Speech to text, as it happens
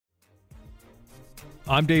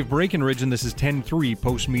I'm Dave Breckenridge, and this is 10-3,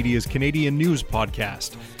 Postmedia's Canadian news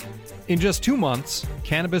podcast. In just 2 months,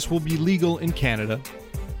 cannabis will be legal in Canada,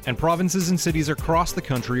 and provinces and cities across the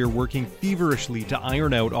country are working feverishly to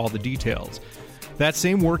iron out all the details. That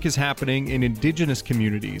same work is happening in Indigenous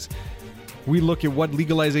communities. We look at what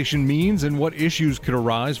legalization means and what issues could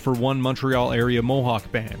arise for one Montreal area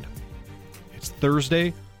Mohawk band. It's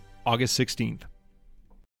Thursday, August 16th.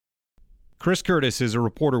 Chris Curtis is a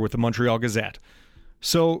reporter with the Montreal Gazette.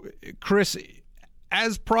 So, Chris,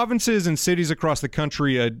 as provinces and cities across the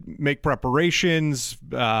country make preparations,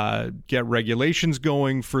 get regulations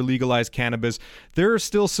going for legalized cannabis, there are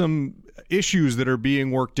still some issues that are being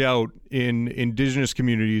worked out in Indigenous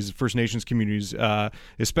communities, First Nations communities,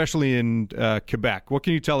 especially in Quebec. What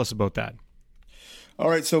can you tell us about that? All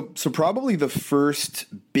right, so probably the first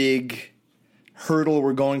big hurdle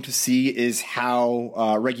we're going to see is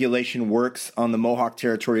how regulation works on the Mohawk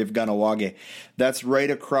territory of Kahnawake. That's right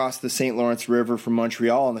across the St. Lawrence River from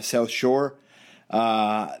Montreal on the South Shore.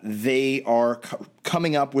 They are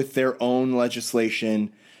coming up with their own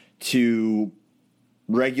legislation to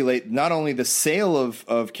regulate not only the sale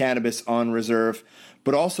of cannabis on reserve,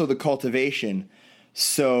 but also the cultivation.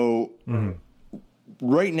 So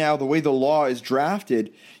right now, the way the law is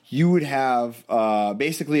drafted, you would have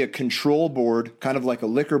basically a control board, kind of like a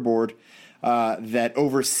liquor board, that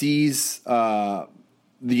oversees the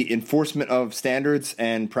enforcement of standards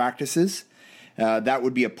and practices. That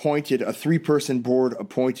would be appointed, a 3-person board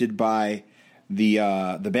appointed by the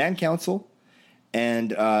band council,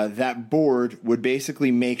 and that board would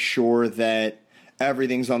basically make sure that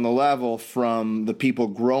everything's on the level from the people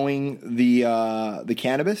growing the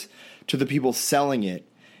cannabis to the people selling it.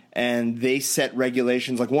 And they set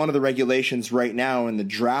regulations. Like one of the regulations right now in the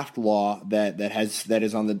draft law that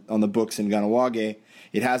is on the books in Kahnawake,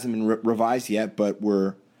 it hasn't been revised yet, but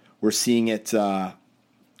we're seeing it sort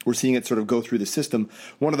of go through the system.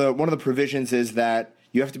 One of the provisions is that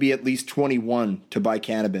you have to be at least 21 to buy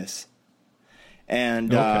cannabis.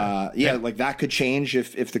 And like that could change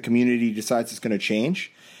if the community decides it's going to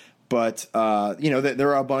change. But there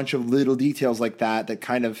are a bunch of little details like that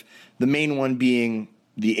kind of, the main one being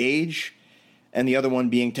the age and the other one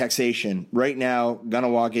being taxation. Right now,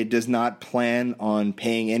 Kahnawake does not plan on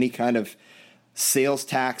paying any kind of sales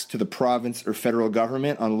tax to the province or federal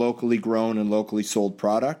government on locally grown and locally sold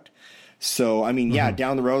product. So, I mean,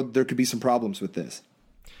 down the road, there could be some problems with this.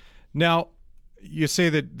 Now, you say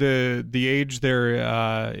that the age there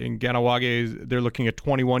in Kahnawake, they're looking at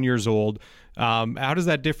 21 years old. How does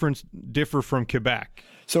that differ from Quebec?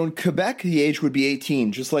 So in Quebec, the age would be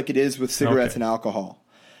 18, just like it is with cigarettes and alcohol.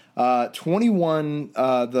 21,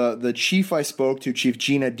 the chief I spoke to, Chief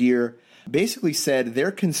Gina Deer, basically said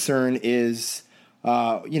their concern is,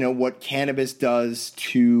 what cannabis does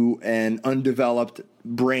to an undeveloped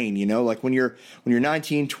brain. Like when you're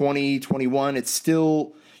 19, 20, 21,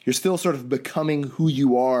 you're still sort of becoming who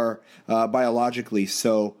you are biologically.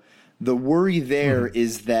 So the worry there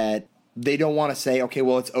is that they don't want to say, okay,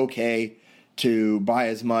 well, it's okay to buy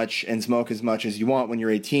as much and smoke as much as you want when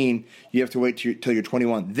you're 18. You have to wait till you're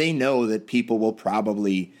 21. They know that people will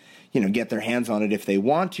probably, get their hands on it if they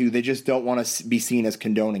want to. They just don't want to be seen as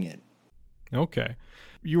condoning it. Okay.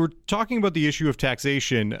 You were talking about the issue of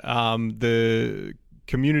taxation. The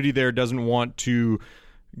community there doesn't want to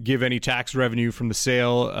give any tax revenue from the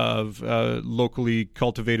sale of locally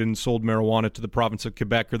cultivated and sold marijuana to the province of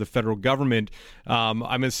Quebec or the federal government.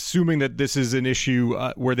 I'm assuming that this is an issue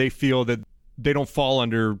where they feel that they don't fall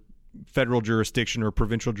under federal jurisdiction or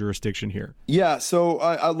provincial jurisdiction here. Yeah, so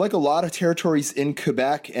like a lot of territories in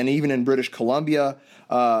Quebec and even in British Columbia,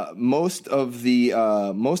 most of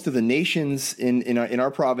the nations in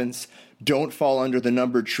our province don't fall under the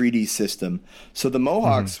numbered treaty system. So the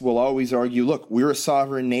Mohawks will always argue, look, we're a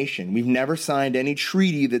sovereign nation. We've never signed any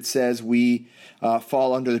treaty that says we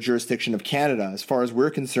fall under the jurisdiction of Canada. As far as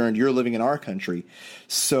we're concerned, you're living in our country.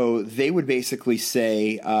 So they would basically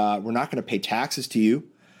say, we're not going to pay taxes to you,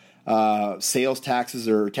 sales taxes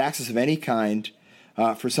or taxes of any kind,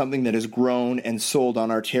 for something that is grown and sold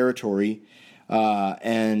on our territory.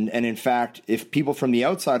 And in fact, if people from the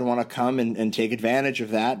outside want to come and take advantage of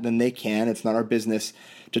that, then they can. It's not our business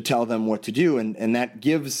to tell them what to do. And that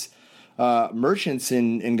gives merchants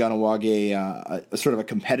in Kahnawake a sort of a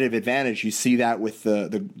competitive advantage. You see that with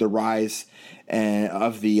the rise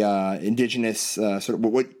of the indigenous sort of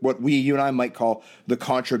what you and I might call the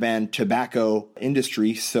contraband tobacco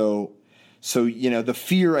industry. So the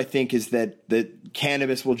fear, I think, is that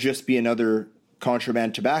cannabis will just be another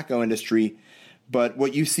contraband tobacco industry. But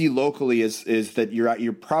what you see locally is that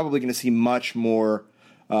you're probably going to see much more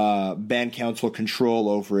band council control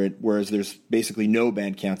over it, whereas there's basically no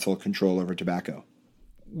band council control over tobacco.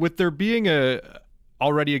 With there being a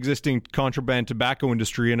already existing contraband tobacco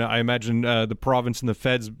industry, and I imagine the province and the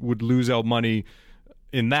feds would lose out money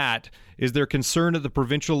in that, is there concern at the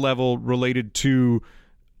provincial level related to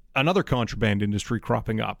another contraband industry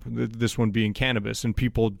cropping up, this one being cannabis, and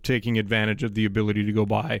people taking advantage of the ability to go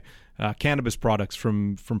buy cannabis products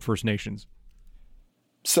from First Nations?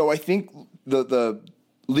 So I think the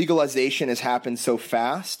legalization has happened so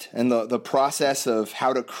fast, and the process of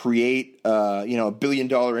how to create a $1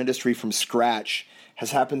 billion industry from scratch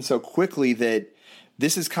has happened so quickly that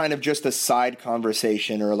this is kind of just a side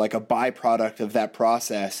conversation or like a byproduct of that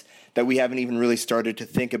process that we haven't even really started to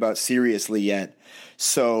think about seriously yet.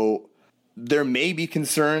 So there may be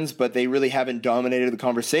concerns, but they really haven't dominated the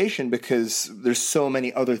conversation because there's so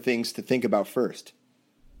many other things to think about first.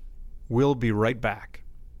 We'll be right back.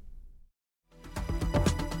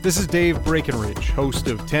 This is Dave Breckenridge, host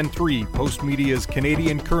of 10-3, Postmedia's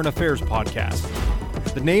Canadian Current Affairs podcast.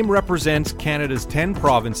 The name represents Canada's 10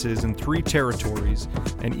 provinces and 3 territories,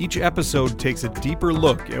 and each episode takes a deeper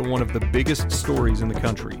look at one of the biggest stories in the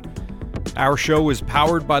country. Our show is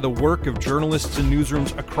powered by the work of journalists and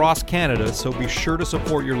newsrooms across Canada, so be sure to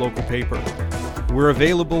support your local paper. We're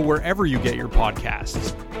available wherever you get your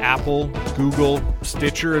podcasts: Apple, Google,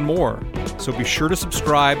 Stitcher, and more. So be sure to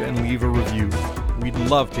subscribe and leave a review. We'd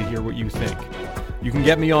love to hear what you think. You can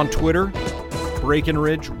get me on Twitter,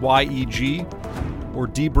 Breckenridge, YEG, or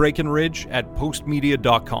dbreckenridge at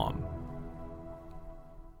postmedia.com.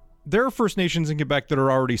 There are First Nations in Quebec that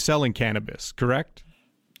are already selling cannabis, correct?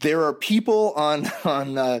 There are people on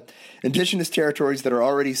Indigenous territories that are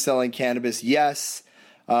already selling cannabis, yes,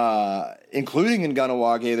 including in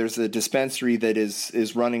Kahnawake. There's a dispensary that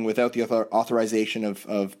is running without the authorization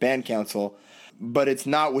of Band Council, but it's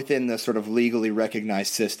not within the sort of legally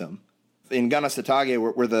recognized system. In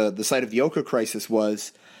Kanesatake, where the site of the Oka crisis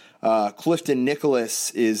was, Clifton Nicholas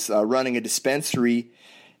is running a dispensary,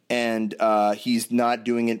 and he's not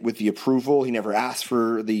doing it with the approval. He never asked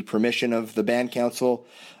for the permission of the Band Council.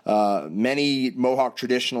 Many Mohawk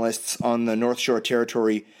traditionalists on the North Shore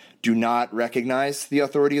Territory do not recognize the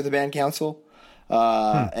authority of the Band Council.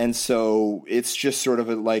 And so it's just sort of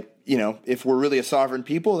if we're really a sovereign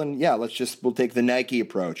people, then yeah, we'll take the Nike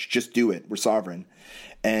approach. Just do it. We're sovereign.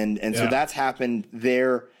 So that's happened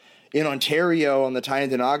there. In Ontario, on the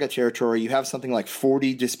Tyendinaga territory, you have something like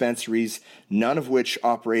 40 dispensaries, none of which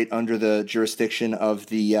operate under the jurisdiction of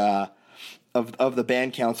the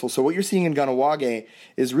Band Council. So what you're seeing in Kahnawake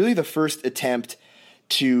is really the first attempt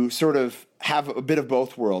to sort of have a bit of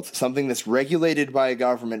both worlds, something that's regulated by a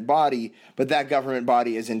government body, but that government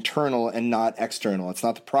body is internal and not external. It's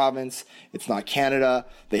not the province. It's not Canada.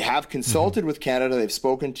 They have consulted with Canada. They've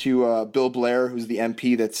spoken to Bill Blair, who's the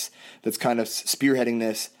MP that's kind of spearheading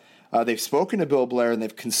this. They've spoken to Bill Blair and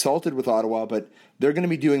they've consulted with Ottawa, but they're going to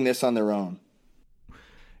be doing this on their own.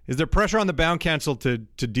 Is there pressure on the Band Council to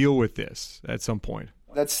deal with this at some point?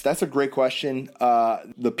 That's a great question.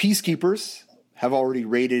 The peacekeepers have already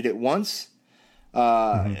raided it once.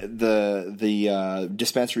 The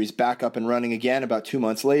dispensary is back up and running again about 2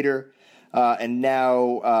 months later. And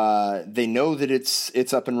now they know that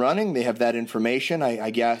it's up and running. They have that information. I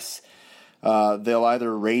guess they'll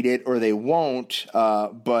either raid it or they won't.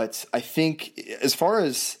 But I think as far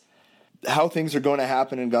as how things are going to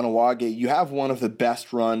happen in Kahnawake, you have one of the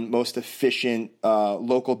best run, most efficient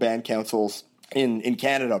local band councils in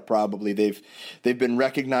Canada, probably. They've been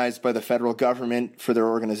recognized by the federal government for their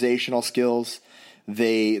organizational skills.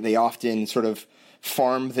 They often sort of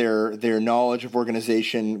farm their knowledge of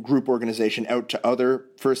group organization out to other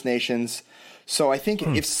First Nations. So I think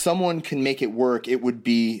if someone can make it work, it would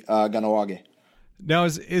be Kahnawake. Now,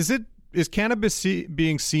 is cannabis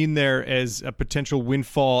being seen there as a potential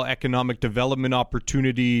windfall economic development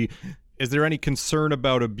opportunity? Is there any concern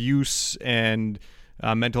about abuse and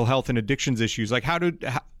mental health and addictions issues? Like, how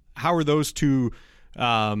are those two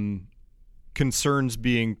concerns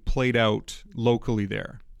being played out locally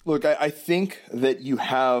there? Look, I think that you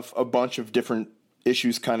have a bunch of different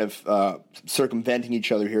issues kind of circumventing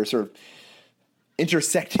each other here, sort of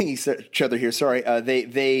intersecting each other here. Sorry.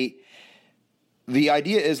 The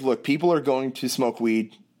idea is, look, people are going to smoke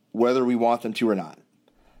weed whether we want them to or not.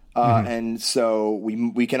 And so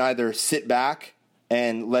we can either sit back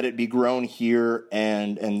and let it be grown here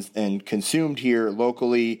and consumed here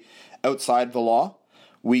locally outside the law.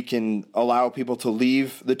 We can allow people to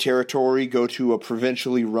leave the territory, go to a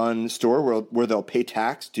provincially run store where they'll pay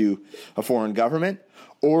tax to a foreign government,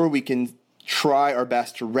 or we can try our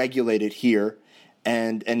best to regulate it here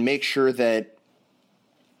and make sure that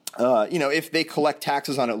if they collect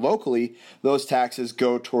taxes on it locally, those taxes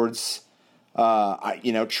go towards,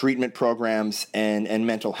 treatment programs and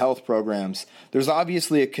mental health programs. There's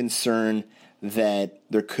obviously a concern that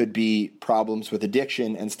there could be problems with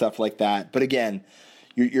addiction and stuff like that. But again,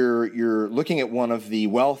 you're looking at one of the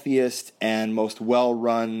wealthiest and most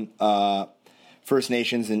well-run First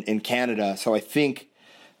Nations in Canada. So I think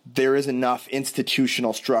there is enough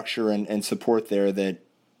institutional structure and support there that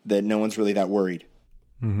no one's really that worried.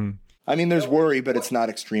 Mm-hmm. I mean, there's worry, but it's not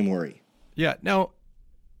extreme worry. Yeah. Now,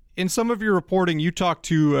 in some of your reporting, you talked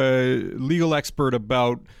to a legal expert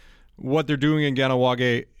about what they're doing in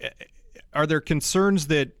Kahnawake. Are there concerns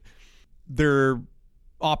that they're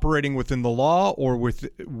operating within the law or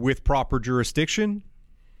with proper jurisdiction?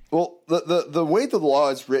 Well, the way the law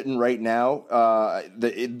is written right now,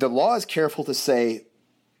 the law is careful to say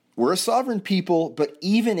we're a sovereign people, but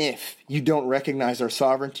even if you don't recognize our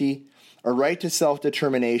sovereignty, our right to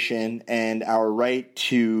self-determination and our right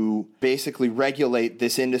to basically regulate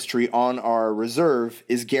this industry on our reserve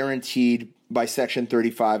is guaranteed by Section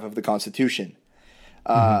 35 of the Constitution.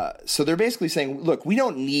 So they're basically saying, look, we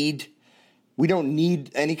don't need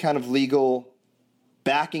any kind of legal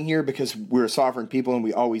backing here because we're a sovereign people and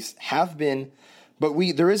we always have been. But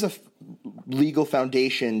there is a legal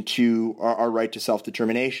foundation to our right to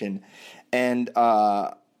self-determination. And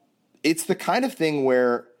it's the kind of thing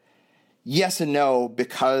where yes and no,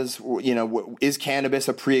 because, is cannabis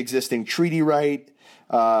a pre-existing treaty right?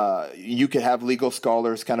 You could have legal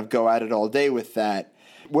scholars kind of go at it all day with that.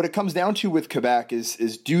 What it comes down to with Quebec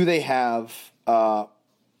is do they have are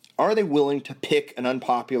they willing to pick an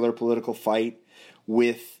unpopular political fight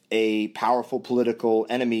with a powerful political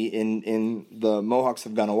enemy in the Mohawks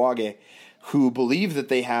of Kahnawake who believe that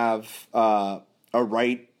they have a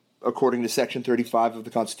right, according to Section 35 of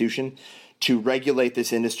the Constitution, to regulate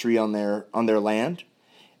this industry on their land?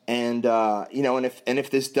 And if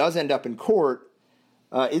this does end up in court,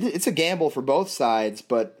 it's a gamble for both sides,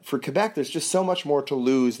 but for Quebec, there's just so much more to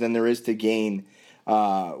lose than there is to gain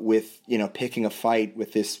with picking a fight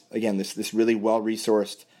with this really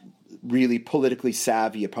well-resourced, really politically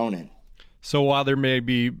savvy opponent. So while there may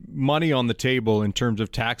be money on the table in terms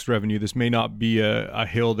of tax revenue, this may not be a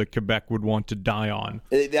hill that Quebec would want to die on.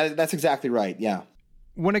 That's exactly right, yeah.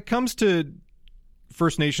 When it comes to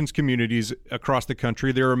First Nations communities across the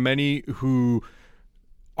country, there are many who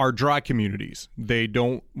are dry communities. They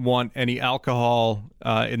don't want any alcohol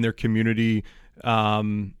in their community.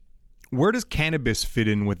 Where does cannabis fit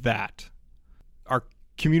in with that? Are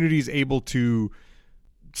communities able to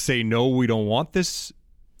say, no, we don't want this?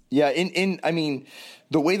 Yeah, I mean,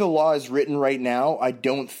 the way the law is written right now, I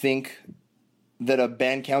don't think that a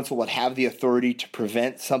band council would have the authority to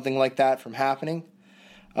prevent something like that from happening.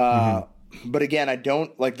 But again, I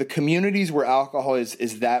don't like the communities where alcohol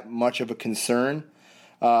is that much of a concern.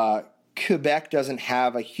 Quebec doesn't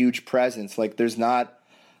have a huge presence. Like there's not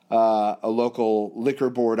a local liquor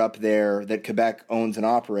board up there that Quebec owns and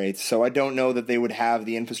operates. So I don't know that they would have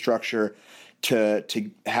the infrastructure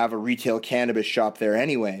to have a retail cannabis shop there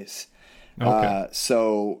anyways. Okay.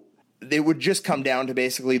 So it would just come down to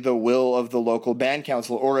basically the will of the local band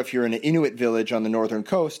council, or if you're in an Inuit village on the northern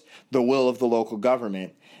coast, the will of the local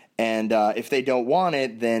government. And if they don't want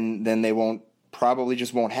it, then they probably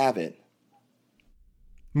just won't have it.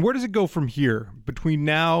 And where does it go from here? Between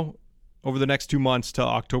now, over the next 2 months to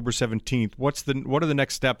October 17th, what are the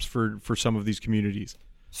next steps for some of these communities?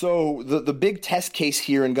 So the big test case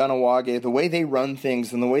here in Kahnawake, the way they run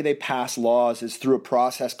things and the way they pass laws is through a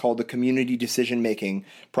process called the community decision-making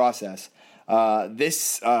process.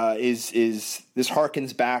 This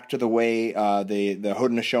harkens back to the way the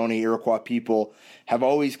Haudenosaunee Iroquois people have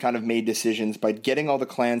always kind of made decisions by getting all the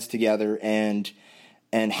clans together and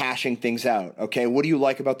hashing things out. Okay, what do you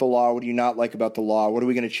like about the law? What do you not like about the law? What are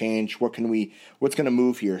we going to change? What's going to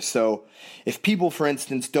move here? So if people, for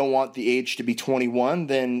instance, don't want the age to be 21,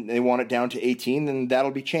 then they want it down to 18, then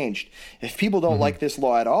that'll be changed. If people don't like this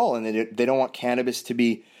law at all and they don't want cannabis to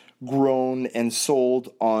be grown and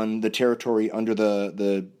sold on the territory under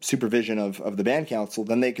the supervision of the band council,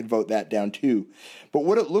 then they could vote that down too. But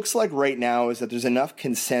what it looks like right now is that there's enough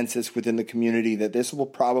consensus within the community that this will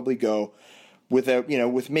probably go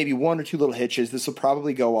with maybe one or two little hitches. This will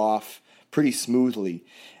probably go off pretty smoothly.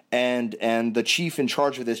 And the chief in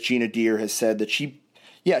charge of this, Gina Deer, has said that she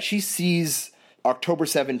sees October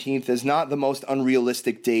 17th as not the most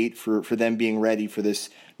unrealistic date for them being ready for this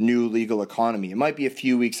new legal economy. It might be a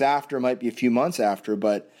few weeks after, it might be a few months after,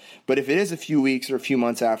 but if it is a few weeks or a few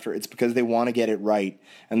months after, it's because they want to get it right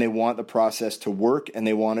and they want the process to work and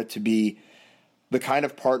they want it to be the kind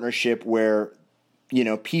of partnership where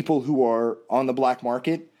people who are on the black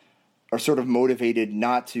market are sort of motivated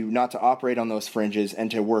not to operate on those fringes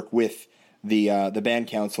and to work with the band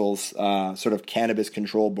council's sort of cannabis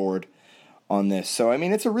control board on this. So I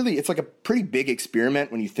mean, it's like a pretty big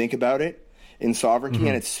experiment when you think about it in sovereignty,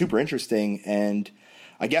 and it's super interesting. And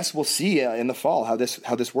I guess we'll see in the fall how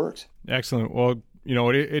this works. Excellent. Well,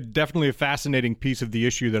 it definitely a fascinating piece of the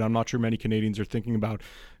issue that I'm not sure many Canadians are thinking about.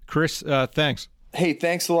 Chris, thanks. Hey,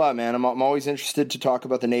 thanks a lot, man. I'm always interested to talk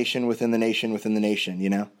about the nation within the nation within the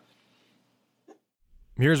nation,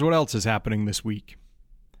 Here's what else is happening this week.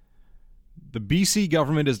 The BC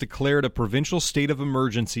government has declared a provincial state of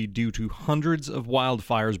emergency due to hundreds of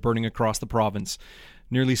wildfires burning across the province.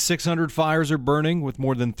 Nearly 600 fires are burning, with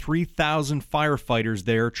more than 3,000 firefighters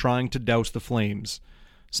there trying to douse the flames.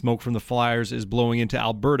 Smoke from the fires is blowing into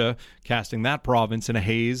Alberta, casting that province in a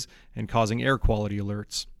haze and causing air quality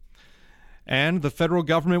alerts. And the federal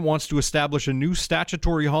government wants to establish a new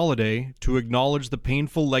statutory holiday to acknowledge the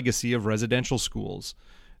painful legacy of residential schools.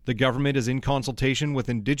 The government is in consultation with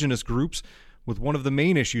Indigenous groups, with one of the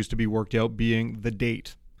main issues to be worked out being the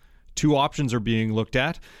date. Two options are being looked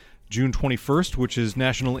at: June 21st, which is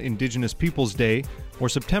National Indigenous Peoples Day, or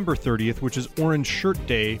September 30th, which is Orange Shirt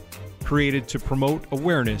Day, created to promote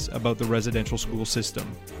awareness about the residential school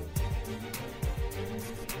system.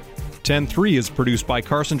 10-3 is produced by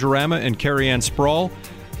Carson Jarama and Carrie Ann Sproul.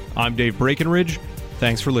 I'm Dave Breckenridge.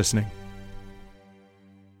 Thanks for listening.